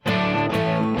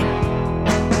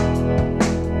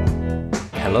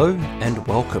Hello and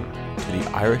welcome to the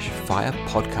Irish Fire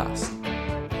Podcast.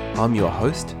 I'm your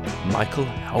host, Michael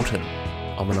Houghton.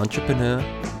 I'm an entrepreneur,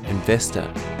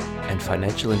 investor, and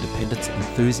financial independence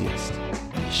enthusiast,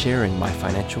 sharing my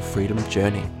financial freedom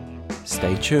journey.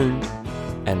 Stay tuned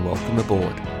and welcome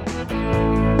aboard.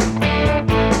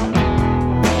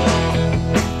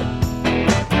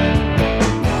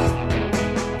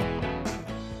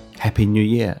 Happy New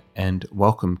Year and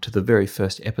welcome to the very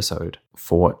first episode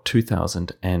for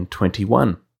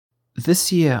 2021.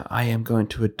 This year I am going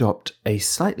to adopt a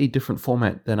slightly different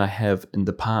format than I have in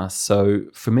the past. So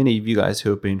for many of you guys who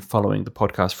have been following the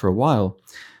podcast for a while,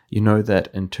 you know that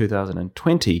in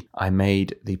 2020 I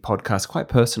made the podcast quite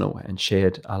personal and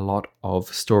shared a lot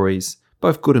of stories,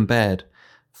 both good and bad,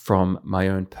 from my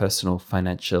own personal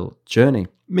financial journey.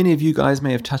 Many of you guys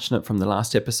may have touched on it from the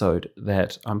last episode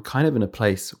that I'm kind of in a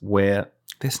place where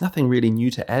there's nothing really new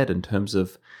to add in terms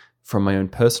of from my own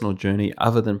personal journey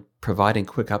other than providing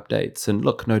quick updates. And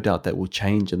look, no doubt that will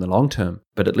change in the long term,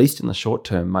 but at least in the short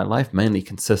term, my life mainly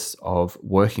consists of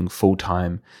working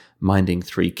full-time, minding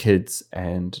 3 kids,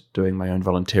 and doing my own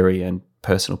voluntary and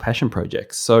personal passion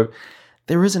projects. So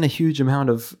there isn't a huge amount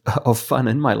of fun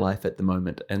in my life at the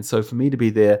moment. And so for me to be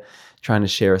there trying to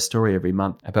share a story every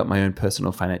month about my own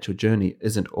personal financial journey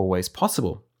isn't always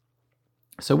possible.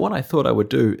 So what I thought I would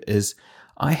do is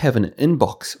I have an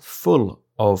inbox full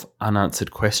of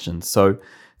unanswered questions. So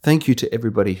thank you to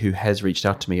everybody who has reached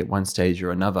out to me at one stage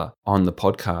or another on the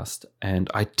podcast. And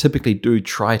I typically do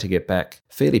try to get back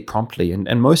fairly promptly.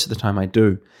 And most of the time I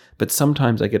do. But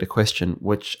sometimes I get a question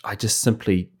which I just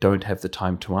simply don't have the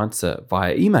time to answer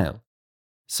via email.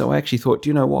 So I actually thought,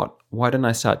 you know what? Why don't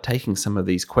I start taking some of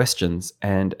these questions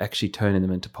and actually turning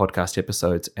them into podcast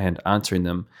episodes and answering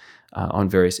them on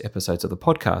various episodes of the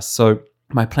podcast? So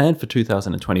my plan for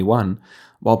 2021,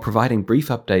 while providing brief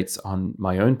updates on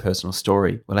my own personal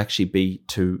story, will actually be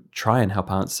to try and help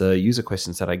answer user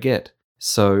questions that I get.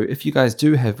 So if you guys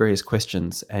do have various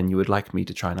questions and you would like me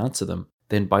to try and answer them,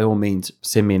 then by all means,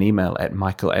 send me an email at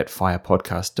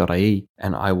michael@firepodcast.ie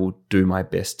and I will do my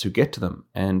best to get to them.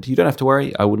 And you don't have to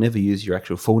worry, I will never use your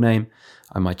actual full name.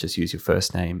 I might just use your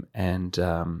first name and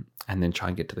then try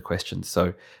and get to the questions.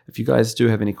 So if you guys do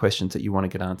have any questions that you want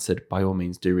to get answered, by all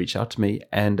means, do reach out to me.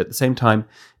 And at the same time,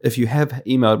 if you have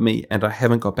emailed me and I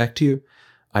haven't got back to you,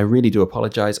 I really do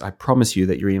apologize. I promise you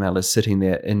that your email is sitting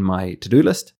there in my to-do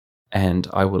list. And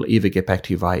I will either get back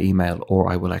to you via email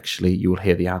or you will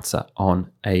hear the answer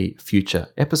on a future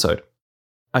episode.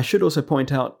 I should also point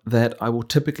out that I will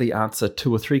typically answer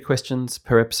 2 or 3 questions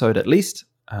per episode at least.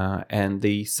 And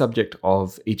the subject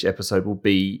of each episode will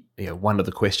be one of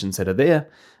the questions that are there.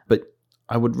 But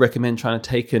I would recommend trying to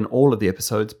take in all of the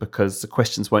episodes because the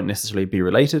questions won't necessarily be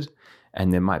related.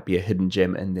 And there might be a hidden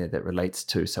gem in there that relates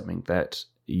to something that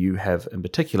you have in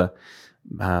particular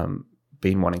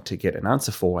been wanting to get an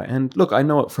answer for. And look, I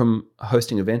know it from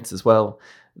hosting events as well,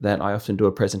 that I often do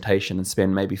a presentation and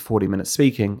spend maybe 40 minutes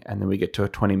speaking, and then we get to a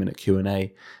 20-minute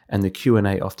Q&A, and the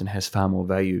Q&A often has far more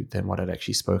value than what I'd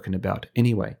actually spoken about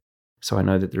anyway. So I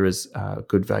know that there is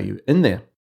good value in there.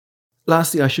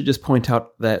 Lastly, I should just point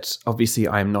out that obviously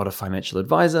I am not a financial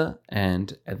advisor,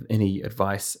 and any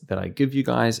advice that I give you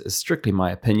guys is strictly my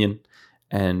opinion.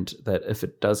 And that if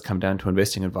it does come down to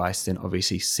investing advice, then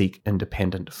obviously seek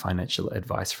independent financial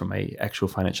advice from an actual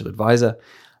financial advisor.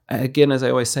 Again, as I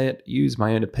always say it, use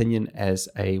my own opinion as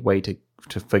a way to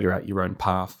figure out your own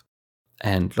path.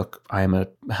 And look, I'm a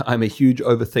huge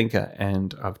overthinker,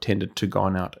 and I've tended to go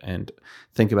on out and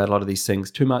think about a lot of these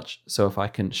things too much. So if I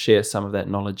can share some of that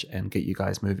knowledge and get you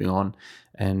guys moving on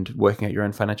and working out your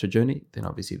own financial journey, then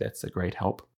obviously that's a great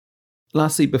help.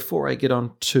 Lastly, before I get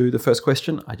on to the first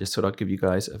question, I just thought I'd give you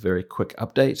guys a very quick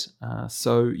update. I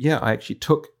actually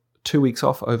took 2 weeks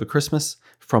off over Christmas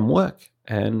from work.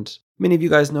 And many of you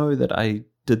guys know that I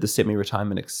did the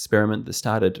semi-retirement experiment that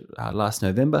started last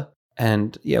November.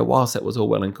 And whilst that was all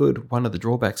well and good, one of the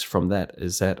drawbacks from that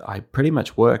is that I pretty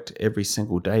much worked every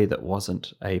single day that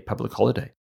wasn't a public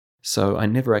holiday. So I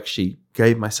never actually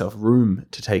gave myself room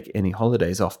to take any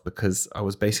holidays off because I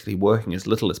was basically working as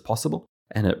little as possible.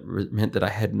 And it meant that I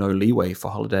had no leeway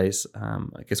for holidays.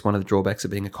 I guess one of the drawbacks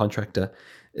of being a contractor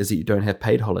is that you don't have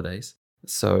paid holidays.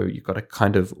 So you've got to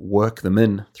kind of work them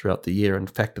in throughout the year and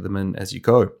factor them in as you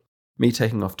go. Me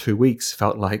taking off 2 weeks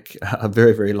felt like a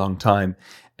very, very long time,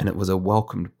 and it was a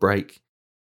welcomed break.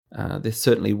 There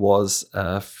certainly was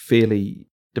a fairly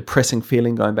depressing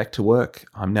feeling going back to work.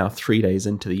 I'm now 3 days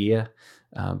into the year.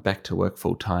 Back to work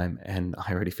full time, and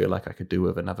I already feel like I could do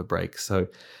with another break. So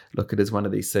look, it is one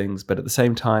of these things, but at the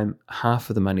same time, half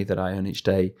of the money that I earn each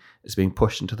day is being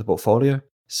pushed into the portfolio.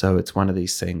 So it's one of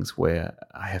these things where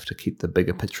I have to keep the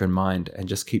bigger picture in mind and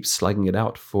just keep slugging it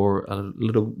out for a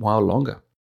little while longer.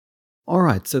 All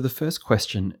right, so the first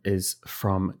question is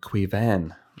from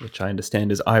Quivan, which I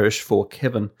understand is Irish for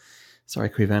Kevin. Sorry,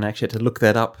 Quivan, I actually had to look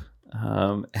that up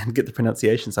and get the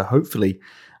pronunciation, so hopefully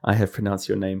I have pronounced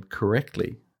your name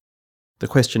correctly. The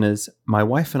question is, my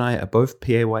wife and I are both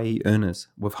PAYE earners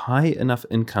with high enough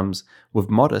incomes with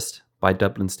modest, by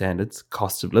Dublin standards,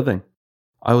 cost of living.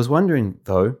 I was wondering,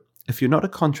 though, if you're not a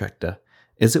contractor,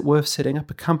 is it worth setting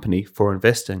up a company for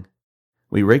investing?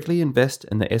 We regularly invest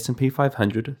in the S&P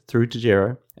 500 through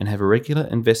DeGiro and have a regular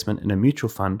investment in a mutual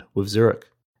fund with Zurich,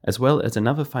 as well as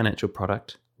another financial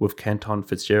product with Canton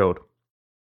Fitzgerald.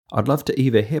 I'd love to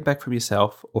either hear back from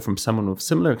yourself or from someone with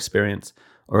similar experience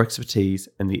or expertise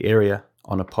in the area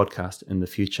on a podcast in the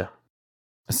future.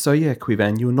 So yeah,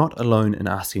 Quivan, you're not alone in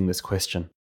asking this question.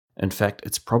 In fact,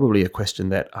 it's probably a question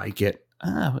that I get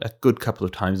a good couple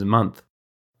of times a month.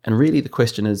 And really the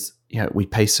question is, we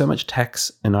pay so much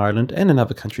tax in Ireland and in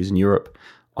other countries in Europe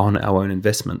on our own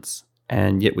investments,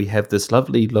 and yet we have this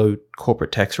lovely low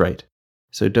corporate tax rate.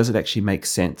 So does it actually make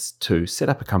sense to set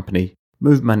up a company,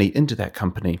 move money into that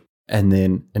company, and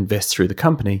then invest through the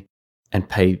company and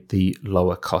pay the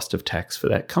lower cost of tax for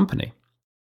that company?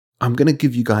 I'm going to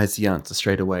give you guys the answer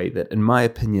straight away that, in my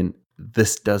opinion,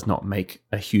 this does not make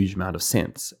a huge amount of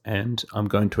sense, and I'm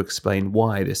going to explain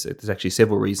why. There's actually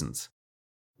several reasons.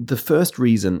 The first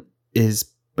reason is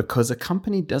because a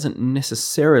company doesn't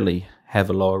necessarily have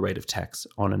a lower rate of tax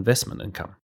on investment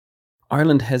income.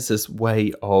 Ireland has this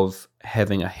way of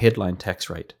having a headline tax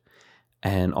rate,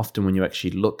 and often when you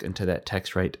actually look into that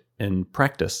tax rate in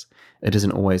practice, it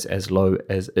isn't always as low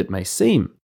as it may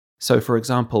seem. So, for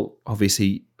example,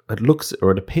 obviously,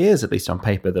 it appears, at least on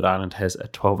paper, that Ireland has a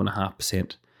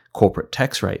 12.5% corporate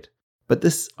tax rate. But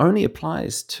this only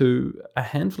applies to a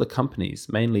handful of companies,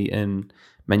 mainly in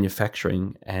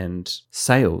manufacturing and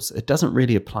sales. It doesn't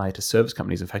really apply to service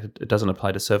companies. In fact, it doesn't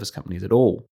apply to service companies at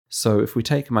all. So if we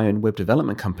take my own web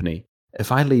development company, if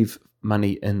I leave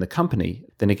money in the company,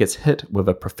 then it gets hit with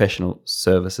a professional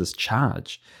services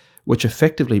charge, which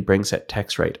effectively brings that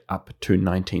tax rate up to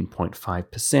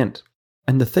 19.5%.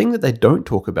 And the thing that they don't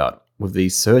talk about with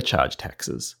these surcharge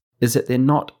taxes is that they're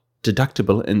not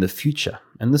deductible in the future.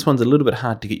 And this one's a little bit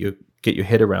hard to get your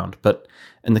head around. But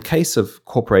in the case of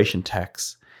corporation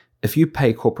tax, if you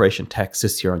pay corporation tax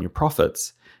this year on your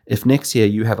profits, if next year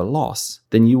you have a loss,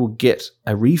 then you will get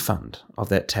a refund of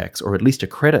that tax, or at least a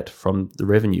credit from the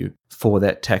revenue for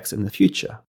that tax in the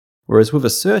future. Whereas with a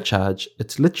surcharge,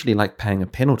 it's literally like paying a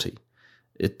penalty.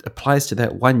 It applies to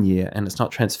that 1 year and it's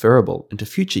not transferable into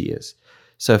future years.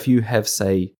 So if you have,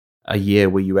 say, a year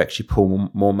where you actually pull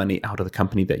more money out of the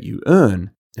company that you earn,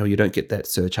 or you don't get that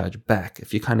surcharge back,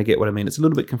 if you kind of get what I mean, it's a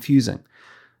little bit confusing.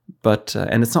 But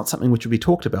and it's not something which will be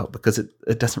talked about because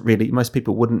it doesn't really, most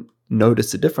people wouldn't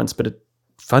notice the difference, but it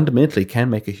fundamentally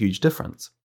can make a huge difference.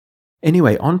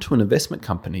 Anyway, on to an investment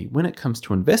company. When it comes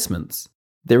to investments,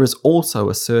 there is also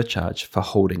a surcharge for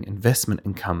holding investment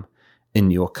income in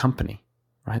your company.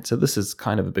 Right, so this is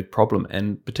kind of a big problem,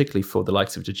 and particularly for the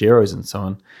likes of DeGiros and so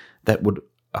on, that would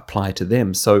apply to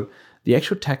them. So the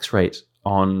actual tax rate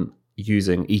on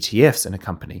using ETFs in a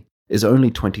company is only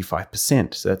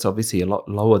 25%. So that's obviously a lot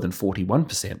lower than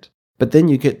 41%. But then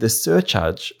you get this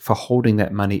surcharge for holding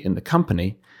that money in the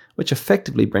company, which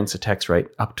effectively brings the tax rate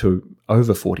up to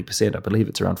over 40%. I believe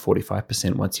it's around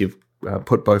 45% once you've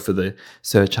put both of the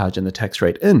surcharge and the tax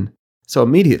rate in. So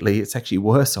immediately it's actually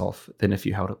worse off than if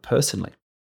you held it personally.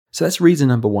 So that's reason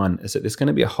number one, is that there's going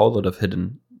to be a whole lot of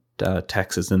hidden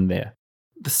taxes in there.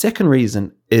 The second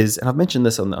reason is, and I've mentioned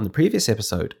this on the previous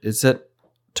episode, is that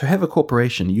to have a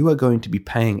corporation, you are going to be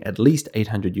paying at least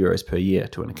 800 euros per year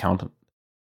to an accountant.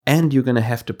 And you're going to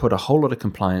have to put a whole lot of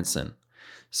compliance in.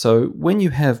 So when you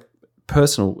have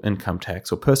personal income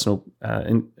tax or personal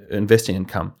investing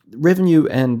income, revenue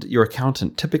and your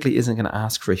accountant typically isn't going to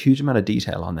ask for a huge amount of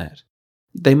detail on that.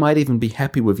 They might even be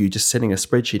happy with you just setting a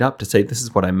spreadsheet up to say, this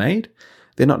is what I made.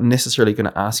 They're not necessarily going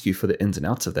to ask you for the ins and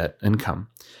outs of that income.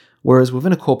 Whereas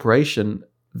within a corporation,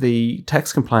 the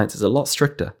tax compliance is a lot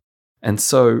stricter. And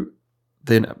so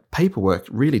then paperwork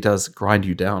really does grind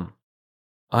you down.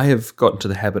 I have gotten to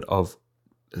the habit of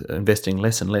investing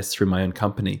less and less through my own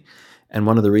company. And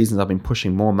one of the reasons I've been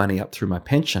pushing more money up through my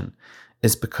pension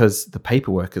is because the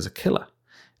paperwork is a killer.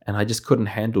 And I just couldn't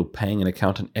handle paying an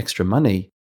accountant extra money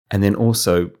and then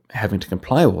also having to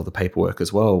comply with all the paperwork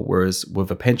as well. Whereas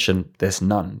with a pension, there's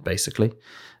none, basically.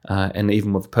 And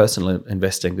even with personal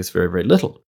investing, there's very, very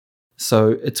little.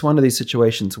 So it's one of these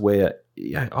situations where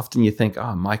often you think,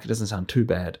 oh, Mike, it doesn't sound too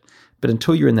bad. But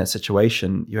until you're in that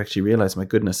situation, you actually realize, my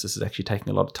goodness, this is actually taking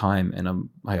a lot of time, and I'm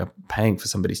paying for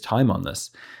somebody's time on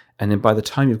this. And then by the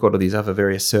time you've got all these other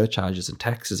various surcharges and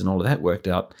taxes and all of that worked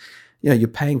out, you're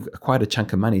paying quite a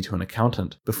chunk of money to an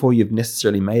accountant before you've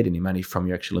necessarily made any money from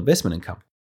your actual investment income.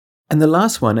 And the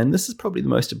last one, and this is probably the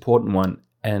most important one,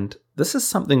 and this is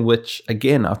something which,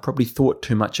 again, I've probably thought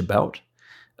too much about,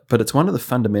 but it's one of the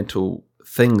fundamental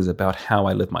things about how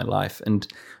I live my life. And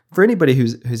for anybody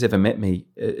who's ever met me,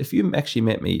 if you actually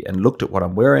met me and looked at what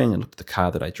I'm wearing and looked at the car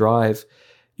that I drive,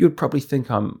 you would probably think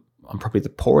I'm probably the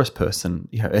poorest person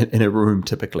in a room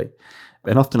typically.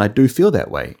 And often I do feel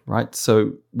that way, right?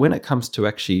 So when it comes to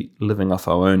actually living off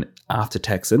our own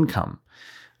after-tax income,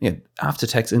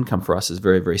 after-tax income for us is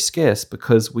very, very scarce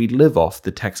because we live off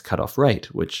the tax cut-off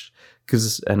rate, which gives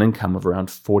us an income of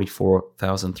around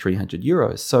 44,300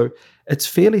 euros. So it's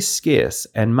fairly scarce,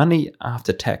 and money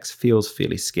after tax feels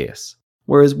fairly scarce.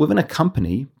 Whereas within a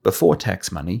company, before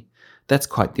tax money, that's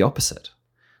quite the opposite,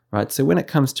 right? So when it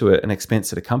comes to an expense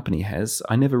that a company has,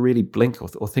 I never really blink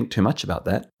or think too much about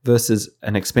that versus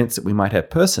an expense that we might have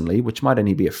personally, which might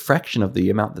only be a fraction of the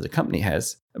amount that the company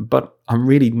has. But I'm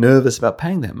really nervous about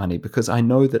paying that money because I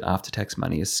know that after-tax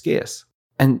money is scarce.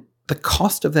 And the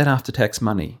cost of that after-tax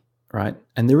money, right?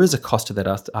 And there is a cost to that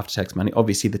after-tax money,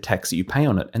 obviously the tax that you pay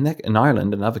on it. And that in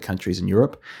Ireland and other countries in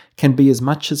Europe can be as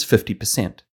much as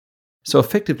 50%. So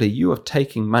effectively, you are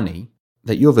taking money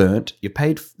that you've earned, you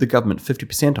paid the government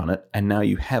 50% on it, and now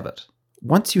you have it.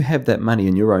 Once you have that money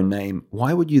in your own name,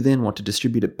 why would you then want to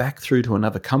distribute it back through to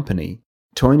another company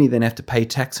to only then have to pay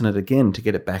tax on it again to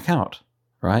get it back out,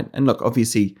 right? And look,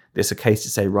 obviously, there's a case to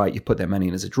say, right, you put that money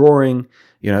in as a drawing,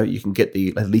 you can get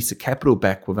at least the capital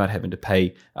back without having to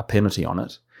pay a penalty on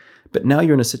it. But now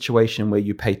you're in a situation where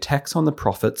you pay tax on the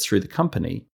profits through the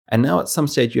company, and now at some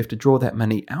stage you have to draw that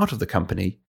money out of the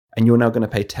company, and you're now going to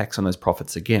pay tax on those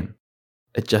profits again.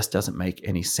 It just doesn't make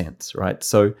any sense, right?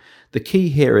 So the key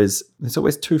here is there's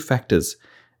always two factors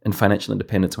in financial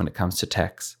independence when it comes to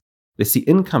tax. There's the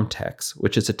income tax,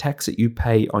 which is a tax that you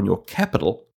pay on your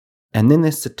capital, and then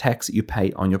there's the tax that you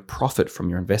pay on your profit from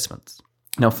your investments.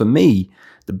 Now, for me,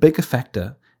 the bigger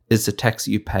factor is the tax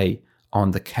that you pay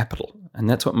on the capital, and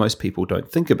that's what most people don't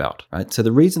think about, right? So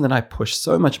the reason that I push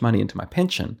so much money into my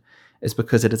pension is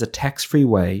because it is a tax-free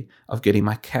way of getting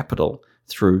my capital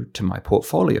through to my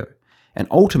portfolio. And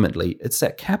ultimately, it's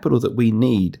that capital that we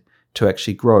need to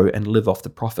actually grow and live off the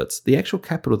profits. The actual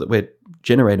capital that we're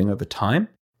generating over time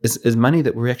is money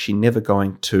that we're actually never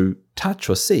going to touch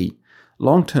or see.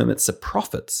 Long term, it's the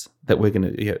profits that we're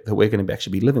going to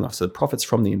actually be living off. So the profits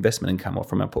from the investment income or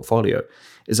from our portfolio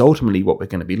is ultimately what we're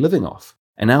going to be living off.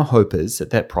 And our hope is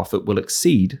that profit will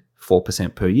exceed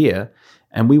 4% per year,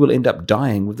 and we will end up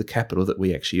dying with the capital that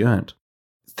we actually earned.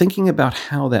 Thinking about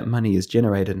how that money is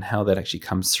generated and how that actually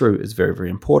comes through is very, very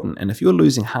important. And if you're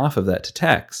losing half of that to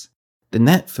tax, then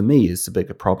that for me is the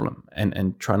bigger problem.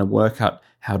 And trying to work out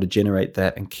how to generate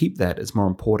that and keep that is more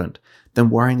important than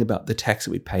worrying about the tax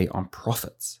that we pay on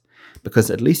profits. Because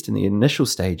at least in the initial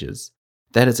stages,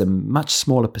 that is a much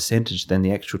smaller percentage than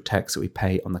the actual tax that we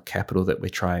pay on the capital that we're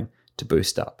trying to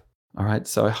boost up. All right,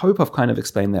 so I hope I've kind of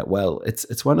explained that well.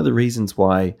 It's one of the reasons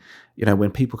why,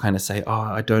 when people kind of say,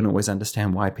 I don't always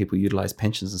understand why people utilize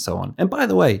pensions and so on. And by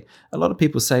the way, a lot of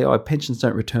people say, pensions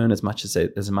don't return as much as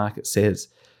the market says.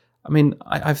 I mean,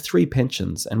 I have 3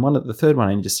 pensions, and the third one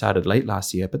I only just started late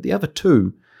last year, but the other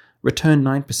 2 returned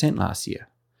 9% last year,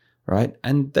 right?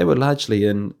 And they were largely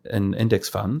in index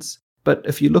funds. But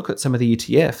if you look at some of the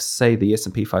ETFs, say the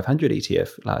S&P 500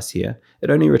 ETF last year, it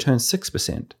only returned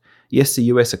 6%. Yes, the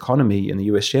US economy and the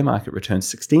US share market returned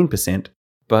 16%,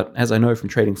 but as I know from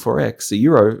trading Forex, the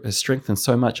euro has strengthened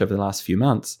so much over the last few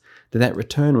months that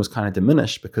return was kind of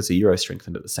diminished because the euro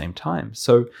strengthened at the same time.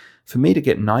 So for me to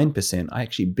get 9%, I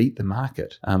actually beat the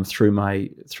market through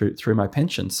my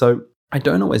pension. So I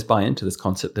don't always buy into this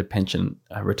concept that pension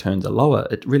returns are lower.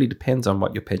 It really depends on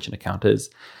what your pension account is.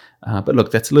 But look,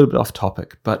 that's a little bit off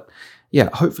topic. But yeah,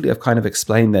 hopefully I've kind of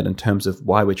explained that in terms of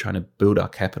why we're trying to build our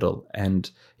capital. And,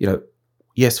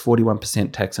 yes,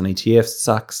 41% tax on ETFs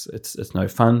sucks. It's no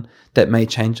fun. That may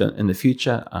change in the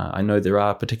future. I know there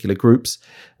are particular groups,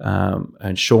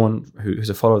 and Sean, who's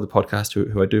a follower of the podcast,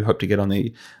 who I do hope to get on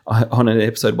an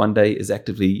episode one day, is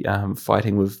actively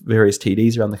fighting with various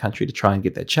TDs around the country to try and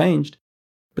get that changed.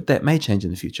 But that may change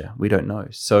in the future. We don't know.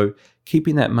 So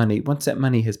keeping that money, once that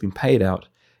money has been paid out,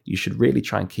 you should really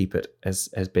try and keep it as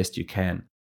best you can.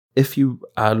 If you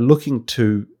are looking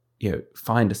to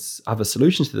find other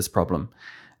solutions to this problem,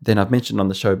 then I've mentioned on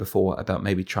the show before about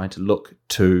maybe trying to look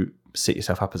to set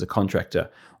yourself up as a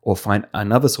contractor or find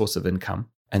another source of income.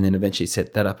 and then eventually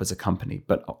set that up as a company.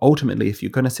 But ultimately, if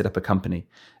you're going to set up a company,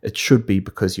 it should be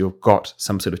because you've got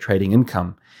some sort of trading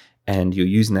income and you're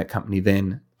using that company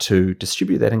then to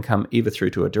distribute that income either through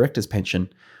to a director's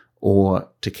pension or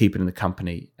to keep it in the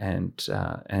company and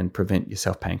prevent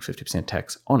yourself paying 50%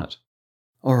 tax on it.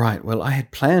 All right, well, I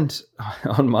had planned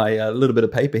on my little bit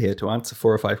of paper here to answer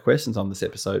 4 or 5 questions on this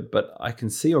episode, but I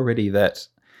can see already that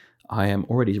I am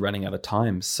already running out of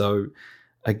time. So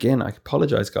again, I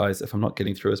apologize, guys, if I'm not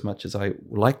getting through as much as I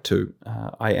would like to.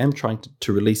 I am trying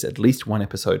to release at least 1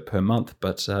 episode per month,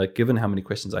 but given how many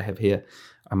questions I have here,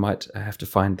 I might have to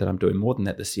find that I'm doing more than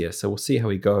that this year. So we'll see how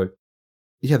we go.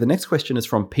 Yeah, the next question is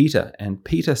from Peter, and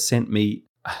Peter sent me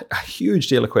a huge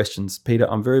deal of questions. Peter,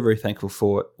 I'm very, very thankful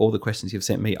for all the questions you've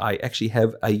sent me. I actually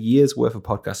have a year's worth of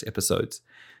podcast episodes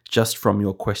just from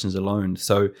your questions alone.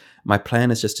 So my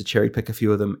plan is just to cherry pick a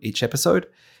few of them each episode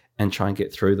and try and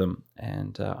get through them.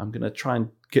 And I'm going to try and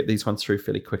get these ones through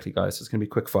fairly quickly, guys. So it's going to be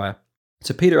quick fire.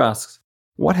 So Peter asks,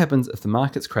 what happens if the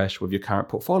markets crash with your current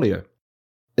portfolio?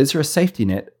 Is there a safety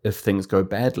net if things go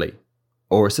badly?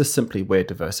 Or is this simply where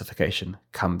diversification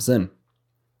comes in?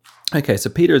 Okay, so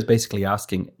Peter is basically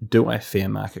asking, do I fear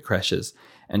market crashes?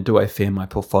 And do I fear my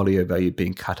portfolio value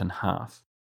being cut in half?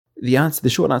 The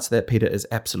short answer to that, Peter, is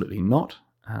absolutely not.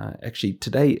 Actually,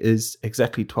 today is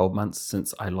exactly 12 months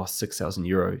since I lost 6,000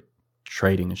 euro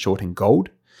trading and shorting gold.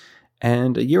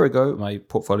 And a year ago, my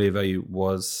portfolio value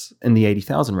was in the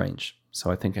 80,000 range.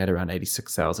 So I think I had around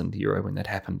 86,000 euro when that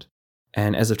happened.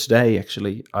 And as of today,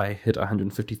 actually, I hit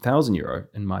 150,000 euro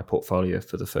in my portfolio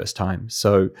for the first time.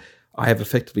 So I have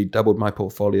effectively doubled my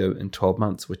portfolio in 12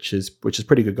 months, which is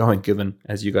pretty good going, given,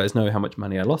 as you guys know, how much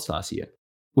money I lost last year.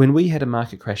 When we had a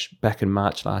market crash back in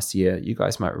March last year, you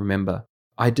guys might remember,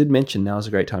 I did mention now is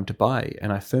a great time to buy,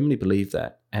 and I firmly believe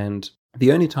that. And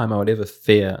the only time I would ever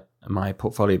fear my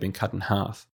portfolio being cut in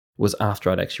half was after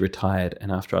I'd actually retired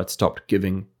and after I'd stopped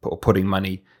giving or putting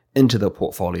money into the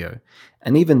portfolio.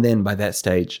 And even then, by that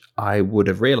stage, I would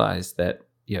have realized that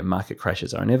market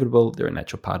crashes are inevitable, they're a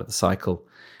natural part of the cycle,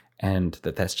 and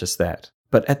that's just that.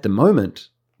 But at the moment,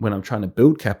 when I'm trying to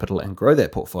build capital and grow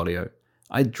that portfolio,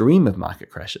 I dream of market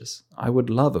crashes. I would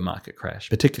love a market crash,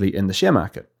 particularly in the share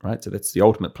market, right? So that's the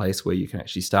ultimate place where you can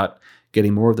actually start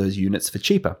getting more of those units for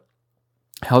cheaper.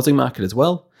 Housing market as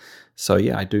well. So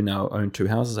yeah, I do now own 2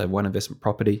 houses. I have 1 investment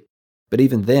property. But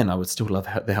even then, I would still love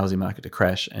the housing market to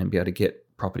crash and be able to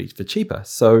get property for cheaper.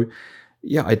 So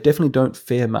yeah, I definitely don't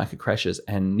fear market crashes,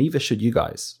 and neither should you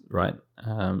guys, right?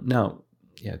 Now,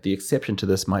 the exception to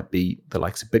this might be the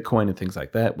likes of Bitcoin and things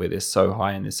like that, where they're so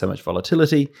high and there's so much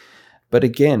volatility. But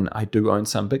again, I do own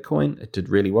some Bitcoin. It did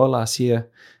really well last year.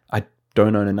 I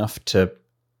don't own enough to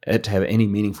have any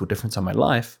meaningful difference on my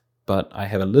life, but I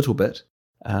have a little bit.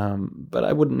 But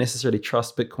I wouldn't necessarily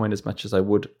trust Bitcoin as much as I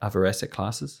would other asset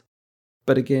classes.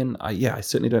 But again, I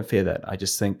certainly don't fear that. I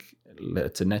just think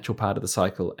it's a natural part of the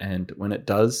cycle. And when it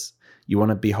does, you want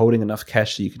to be holding enough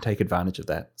cash so you can take advantage of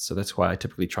that. So that's why I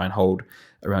typically try and hold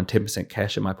around 10%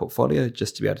 cash in my portfolio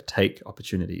just to be able to take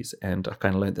opportunities. And I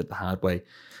kind of learned that the hard way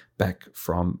back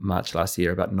from March last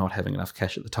year about not having enough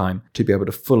cash at the time to be able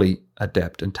to fully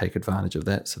adapt and take advantage of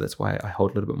that. So that's why I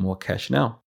hold a little bit more cash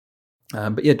now.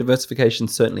 But yeah, diversification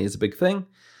certainly is a big thing.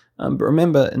 But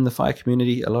remember, in the FIRE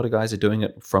community, a lot of guys are doing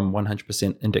it from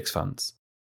 100% index funds.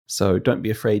 So don't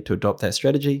be afraid to adopt that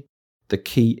strategy. The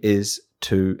key is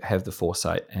to have the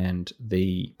foresight and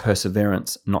the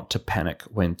perseverance not to panic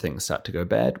when things start to go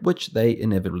bad, which they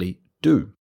inevitably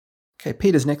do. Okay,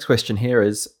 Peter's next question here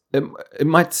is, it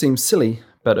might seem silly,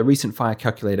 but a recent FIRE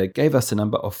calculator gave us a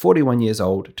number of 41 years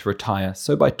old to retire,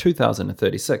 so by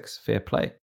 2036, fair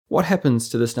play. What happens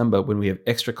to this number when we have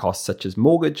extra costs such as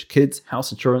mortgage, kids,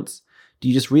 house insurance? Do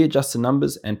you just readjust the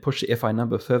numbers and push the FI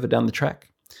number further down the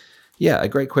track? Yeah, a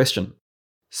great question.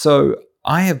 So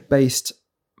I have based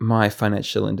my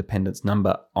financial independence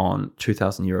number on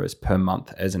 2,000 euros per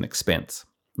month as an expense.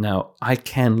 Now, we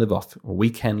can live off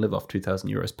 2,000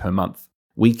 euros per month.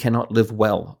 We cannot live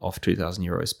well off 2,000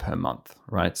 euros per month,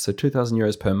 right? So 2,000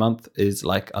 euros per month is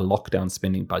like a lockdown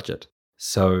spending budget.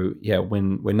 So yeah,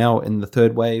 when we're now in the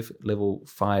third wave, level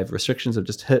 5 restrictions have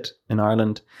just hit in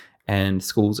Ireland and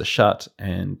schools are shut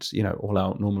and, all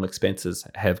our normal expenses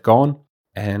have gone.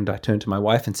 And I turned to my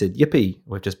wife and said, yippee,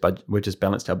 we've just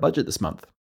balanced our budget this month.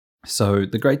 So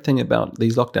the great thing about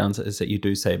these lockdowns is that you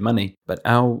do save money, but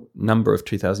our number of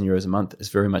 2,000 euros a month is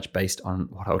very much based on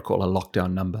what I would call a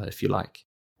lockdown number, if you like.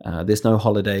 There's no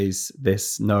holidays,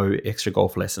 there's no extra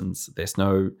golf lessons, there's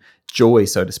no joy,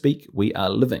 so to speak. We are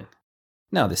living.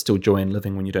 Now, there's still joy in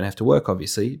living when you don't have to work,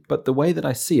 obviously, but the way that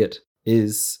I see it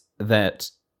is that,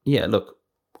 look,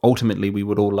 Ultimately, we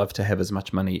would all love to have as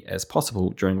much money as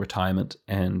possible during retirement,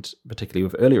 and particularly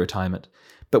with early retirement,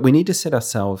 but we need to set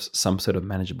ourselves some sort of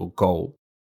manageable goal.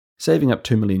 Saving up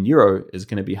 €2 million is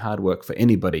going to be hard work for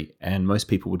anybody, and most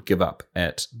people would give up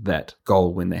at that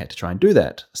goal when they had to try and do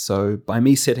that. So by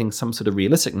me setting some sort of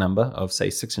realistic number of, say,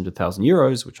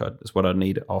 €600,000, which is what I'd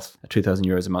need off a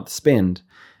 €2,000 a month spend,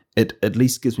 it at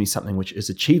least gives me something which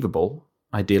is achievable,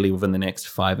 ideally within the next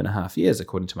 5.5 years,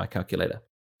 according to my calculator.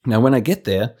 Now, when I get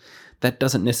there, that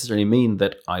doesn't necessarily mean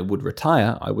that I would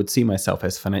retire. I would see myself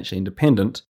as financially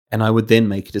independent, and I would then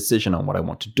make a decision on what I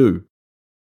want to do.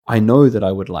 I know that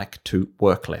I would like to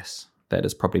work less. That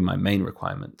is probably my main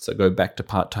requirement. So go back to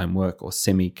part-time work or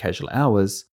semi-casual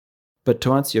hours. But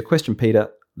to answer your question, Peter,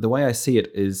 the way I see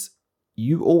it is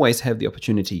you always have the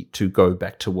opportunity to go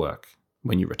back to work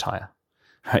when you retire.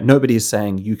 Right? Nobody is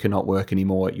saying you cannot work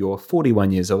anymore. You're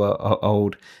 41 years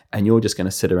old and you're just going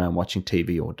to sit around watching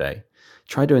TV all day.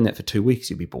 Try doing that for 2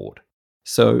 weeks, you'll be bored.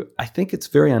 So I think it's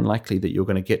very unlikely that you're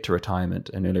going to get to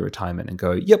retirement and early retirement and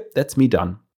go, yep, that's me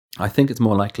done. I think it's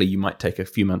more likely you might take a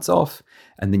few months off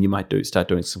and then you might start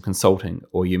doing some consulting,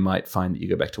 or you might find that you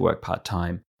go back to work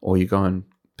part-time, or you go and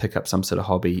pick up some sort of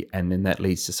hobby and then that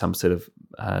leads to some sort of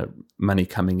money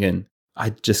coming in.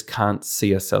 I just can't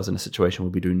see ourselves in a situation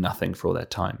where we do nothing for all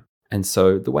that time. And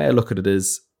so the way I look at it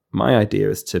is, my idea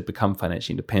is to become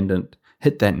financially independent,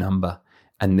 hit that number,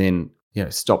 and then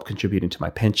stop contributing to my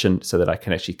pension so that I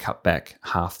can actually cut back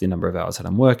half the number of hours that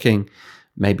I'm working,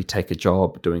 maybe take a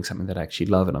job doing something that I actually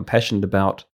love and I'm passionate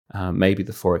about. Maybe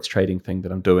the Forex trading thing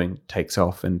that I'm doing takes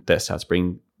off and that starts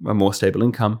bringing a more stable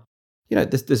income.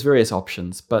 There's various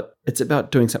options, but it's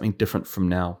about doing something different from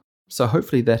now. So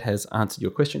hopefully that has answered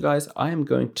your question, guys. I am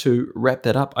going to wrap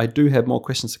that up. I do have more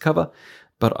questions to cover,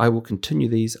 but I will continue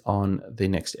these on the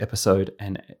next episode.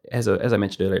 And as I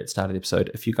mentioned earlier at the start of the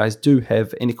episode, if you guys do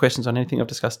have any questions on anything I've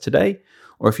discussed today,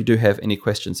 or if you do have any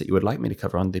questions that you would like me to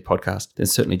cover on the podcast, then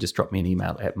certainly just drop me an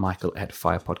email at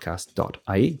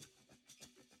michael@firepodcast.ie.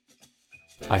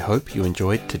 I hope you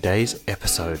enjoyed today's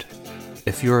episode.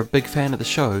 If you're a big fan of the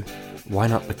show, why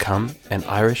not become an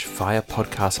Irish Fire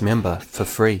Podcast member for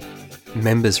free?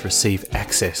 Members receive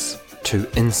access to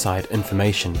inside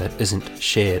information that isn't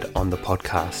shared on the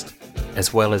podcast,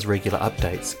 as well as regular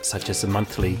updates such as the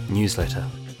monthly newsletter.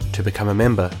 To become a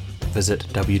member, visit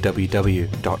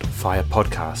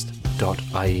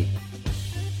www.firepodcast.ie.